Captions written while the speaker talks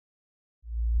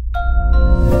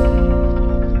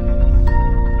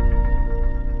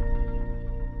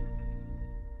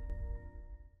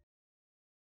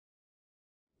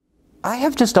I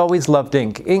have just always loved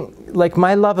ink. Like,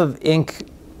 my love of ink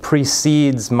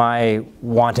precedes my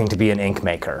wanting to be an ink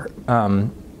maker.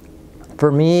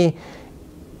 For me,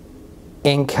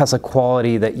 ink has a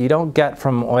quality that you don't get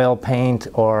from oil paint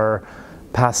or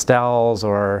pastels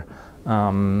or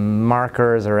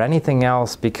markers or anything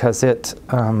else, because it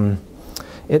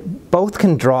both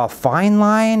can draw a fine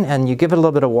line, and you give it a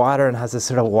little bit of water and it has this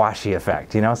sort of washy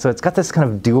effect, you know? So it's got this kind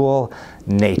of dual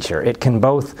nature. It can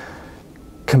both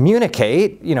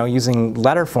communicate, you know, using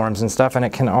letter forms and stuff, and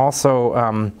it can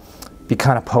also be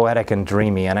kind of poetic and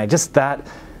dreamy. And I just, that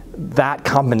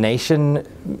combination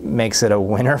makes it a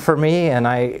winner for me. And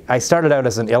I started out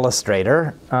as an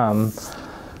illustrator.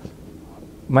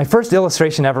 My first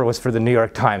illustration ever was for the New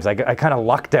York Times. I kind of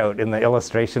lucked out in the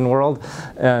illustration world.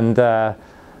 And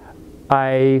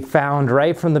I found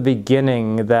right from the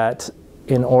beginning that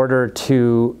in order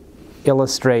to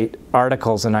illustrate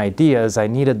articles and ideas, I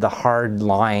needed the hard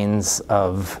lines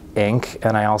of ink,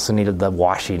 and I also needed the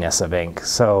washiness of ink.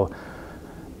 So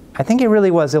I think it really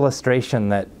was illustration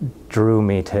that drew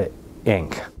me to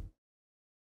ink.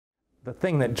 The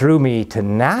thing that drew me to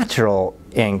natural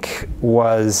ink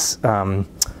was a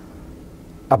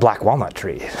black walnut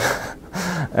tree.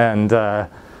 And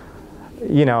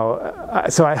you know,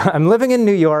 so I'm living in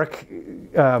New York,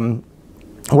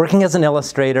 working as an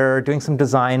illustrator, doing some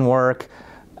design work.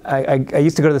 I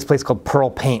used to go to this place called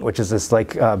Pearl Paint, which is this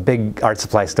like big art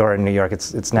supply store in New York.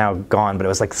 It's now gone, but it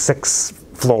was like 6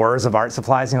 floors of art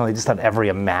supplies. You know, they just had every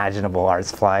imaginable art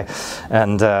supply.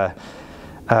 And it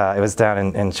was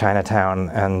down in Chinatown.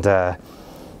 And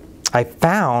I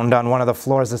found on one of the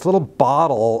floors this little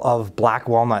bottle of black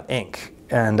walnut ink.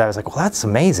 And I was like, well, that's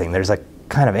amazing. There's a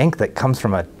kind of ink that comes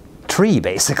from a tree,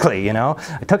 basically, you know?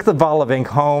 I took the bottle of ink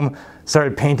home,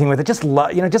 started painting with it, just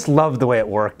loved the way it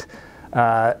worked.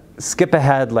 Skip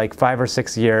ahead like 5 or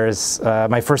 6 years,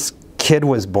 my first kid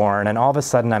was born, and all of a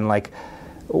sudden I'm like,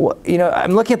 you know,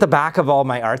 I'm looking at the back of all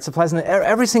my art supplies, and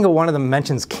every single one of them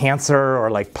mentions cancer or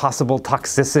like possible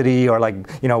toxicity or like,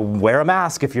 you know, wear a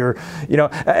mask if you're, you know,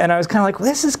 and I was kind of like, well,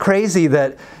 this is crazy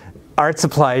that art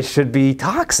supplies should be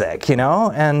toxic, you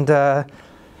know? And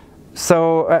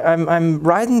so I'm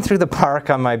riding through the park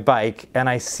on my bike, and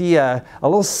I see a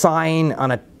little sign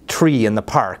on a tree in the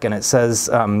park, and it says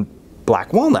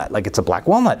black walnut, like it's a black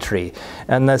walnut tree.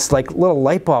 And this like little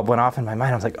light bulb went off in my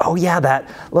mind. I was like, oh yeah, that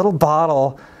little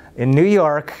bottle in New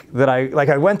York that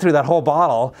I went through that whole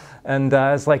bottle, and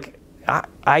I was like,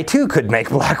 I too could make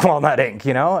black walnut ink,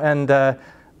 you know? And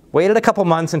waited a couple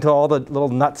months until all the little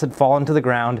nuts had fallen to the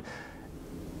ground,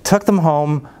 took them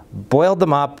home, boiled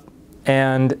them up,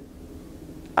 and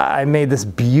I made this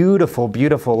beautiful,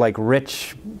 beautiful, like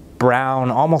rich brown,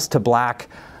 almost to black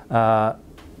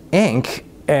ink,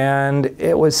 and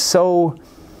it was so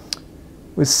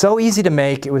easy to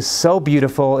make. It was so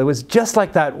beautiful. It was just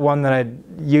like that one that I'd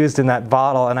used in that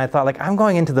bottle, and I thought, like, I'm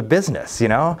going into the business, you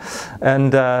know?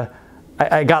 And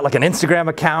I got like an Instagram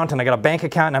account, and I got a bank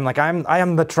account, and I'm like, I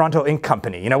am the Toronto Ink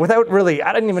Company, you know, without really,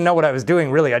 I didn't even know what I was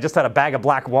doing, really. I just had a bag of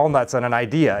black walnuts and an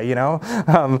idea, you know?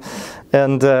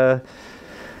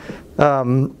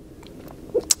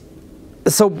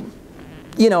 So,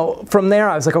 you know, from there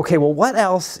I was like, okay, well, what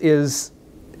else is,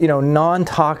 you know,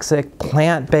 non-toxic,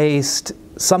 plant-based,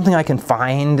 something I can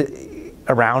find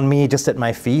around me, just at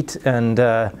my feet? And,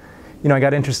 you know, I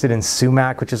got interested in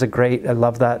sumac, which is I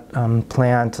love that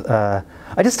plant. I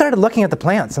just started looking at the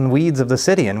plants and weeds of the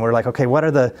city, and we're like, okay, what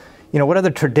are the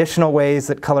traditional ways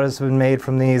that colors have been made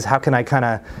from these? How can I kind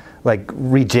of like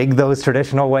rejig those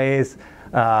traditional ways?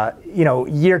 You know,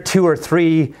 year 2 or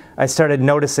 3, I started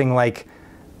noticing like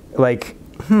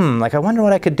I wonder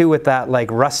what I could do with that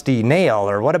like rusty nail,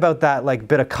 or what about that like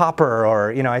bit of copper,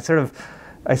 or, you know, I sort of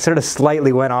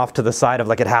slightly went off to the side of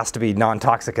like it has to be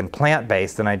non-toxic and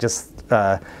plant-based, and I just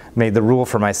made the rule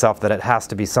for myself that it has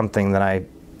to be something that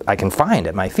I can find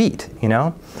at my feet, you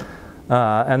know?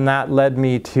 And that led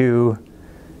me to,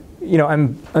 you know,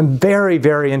 I'm very,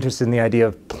 very interested in the idea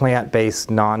of plant-based,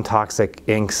 non-toxic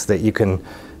inks that you can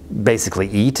basically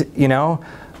eat, you know?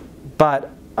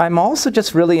 But I'm also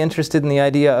just really interested in the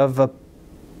idea of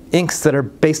inks that are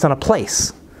based on a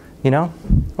place, you know?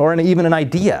 Or even an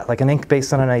idea, like an ink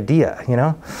based on an idea, you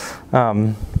know?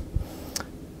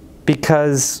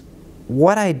 Because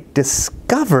what I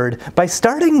discovered by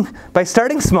starting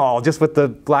small, just with the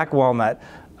black walnut,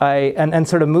 and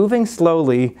sort of moving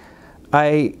slowly,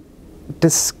 I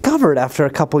discovered after a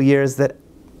couple years that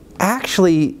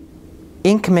actually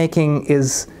ink making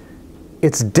it's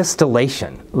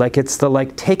distillation. Like it's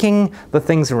taking the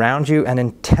things around you and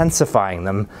intensifying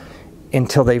them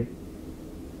until they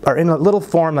are in a little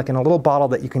form, like in a little bottle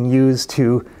that you can use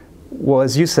to well,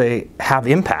 as you say, have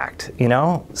impact, you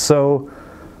know? So,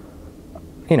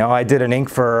 you know, I did an ink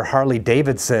for Harley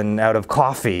Davidson out of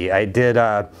coffee. I did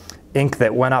ink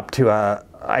that went up to a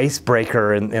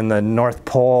icebreaker in the North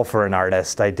Pole for an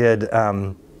artist. I did,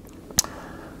 I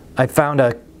found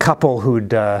a couple who'd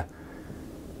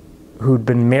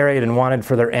been married and wanted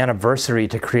for their anniversary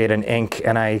to create an ink,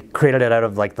 and I created it out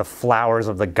of like the flowers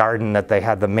of the garden that they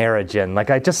had the marriage in. Like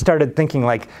I just started thinking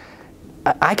like,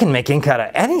 I can make ink out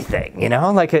of anything, you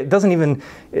know? Like it doesn't even,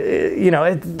 you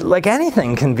know, like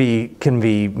anything can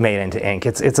be made into ink.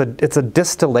 It's a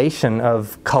distillation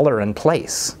of color and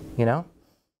place, you know?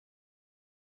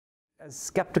 As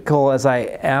skeptical as I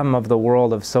am of the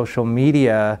world of social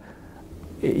media,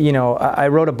 you know, I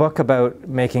wrote a book about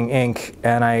making ink,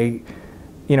 and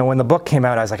you know, when the book came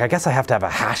out, I was like, I guess I have to have a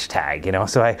hashtag, you know?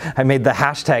 So I made the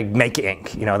hashtag make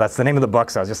ink, you know, that's the name of the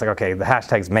book. So I was just like, okay, the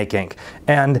hashtag's make ink.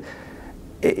 And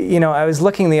you know, I was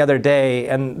looking the other day,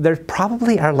 and there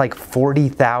probably are like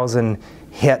 40,000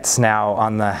 hits now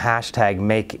on the hashtag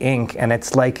make ink, and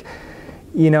it's like,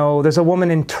 you know, there's a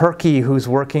woman in Turkey who's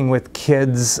working with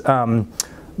kids,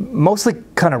 mostly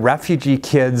kind of refugee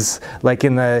kids, like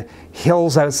in the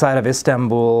hills outside of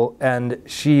Istanbul, and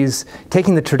she's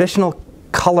taking the traditional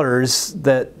colors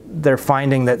that they're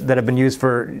finding that have been used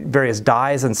for various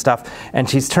dyes and stuff, and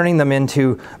she's turning them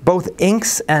into both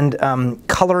inks and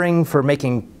coloring for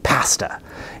making pasta,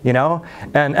 you know,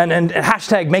 and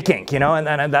hashtag make ink, you know,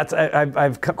 and that's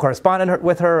I've corresponded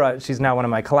with her. She's now one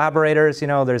of my collaborators, you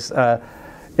know. There's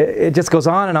it just goes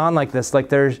on and on like this. Like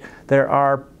there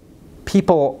are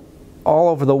people all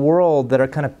over the world that are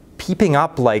kind of peeping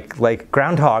up like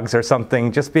groundhogs or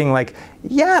something, just being like,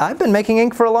 yeah, I've been making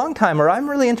ink for a long time, or I'm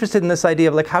really interested in this idea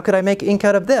of like, how could I make ink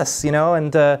out of this, you know?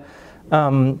 And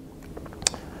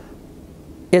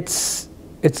it's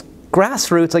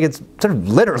grassroots, like it's sort of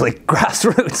literally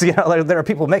grassroots, you know, like there are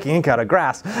people making ink out of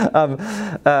grass.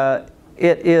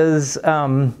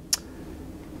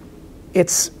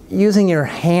 It's using your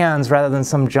hands rather than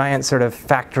some giant sort of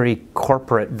factory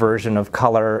corporate version of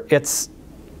color. It's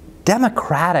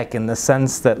democratic in the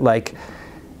sense that like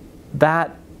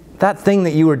that thing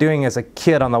that you were doing as a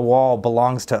kid on the wall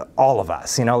belongs to all of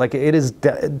us, you know, like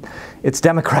it's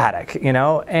democratic, you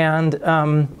know,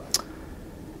 and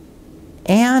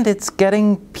it's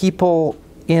getting people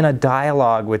in a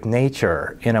dialogue with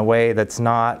nature in a way that's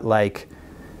not like,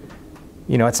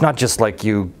 you know, it's not just like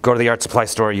you go to the art supply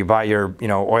store, you buy your, you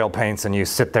know, oil paints and you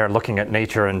sit there looking at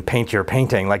nature and paint your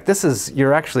painting. Like this is,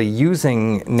 you're actually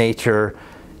using nature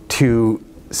to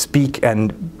speak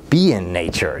and be in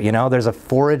nature, you know? There's a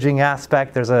foraging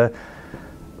aspect, there's a,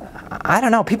 I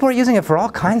don't know, people are using it for all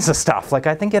kinds of stuff. Like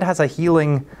I think it has a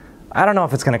healing, I don't know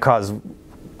if it's gonna cause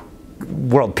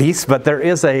world peace, but there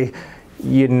is a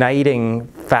uniting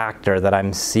factor that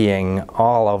I'm seeing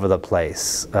all over the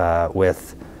place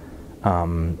with,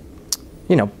 you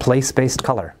know, place-based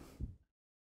color.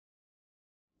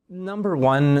 Number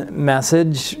one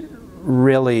message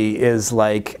really is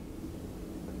like,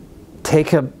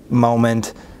 take a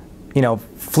moment, you know,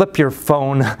 flip your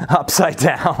phone upside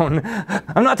down.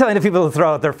 I'm not telling the people to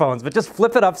throw out their phones, but just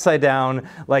flip it upside down,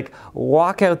 like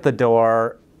walk out the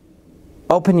door,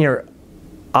 open your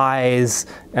eyes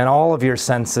and all of your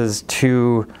senses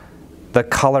to the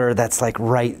color that's like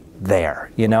right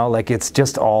there, you know, like it's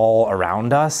just all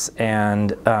around us,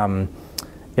 and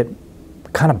it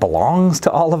kind of belongs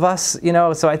to all of us, you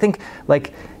know. So I think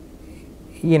like,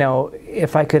 you know,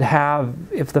 if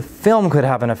the film could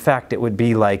have an effect, it would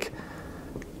be like,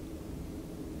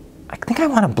 I think I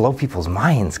want to blow people's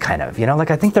minds, kind of, you know, like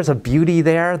I think there's a beauty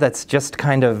there that's just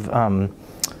kind of,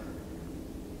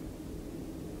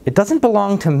 it doesn't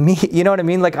belong to me, you know what I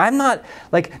mean? Like I'm not,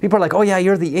 like people are like, oh yeah,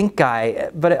 you're the ink guy,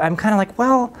 but I'm kind of like,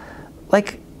 well,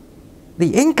 like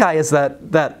the ink guy is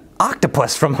that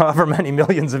octopus from however many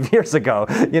millions of years ago,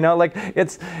 you know, like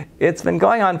it's been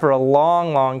going on for a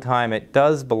long, long time. It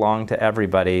does belong to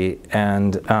everybody,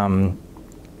 and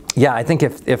yeah, I think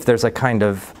if there's a kind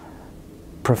of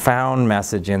profound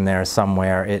message in there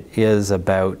somewhere, it is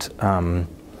about the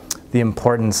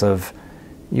importance of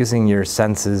using your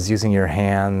senses, using your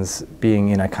hands, being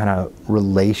in a kind of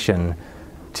relation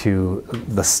to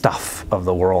the stuff of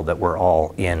the world that we're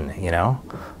all in, you know?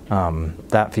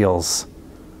 That feels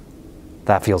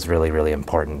really, really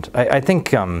important. I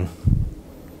think, in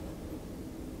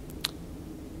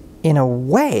a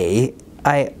way,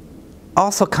 I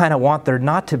also kind of want there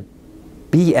not to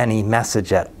be any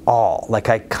message at all. Like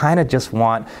I kind of just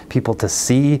want people to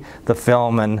see the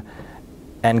film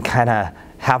and kind of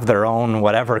have their own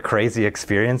whatever crazy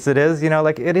experience it is, you know,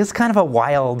 like it is kind of a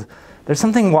wild there's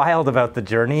something wild about the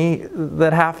journey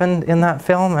that happened in that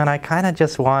film, and I kind of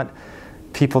just want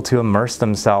people to immerse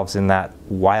themselves in that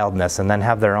wildness and then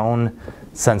have their own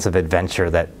sense of adventure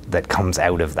that comes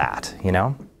out of that, you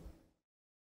know?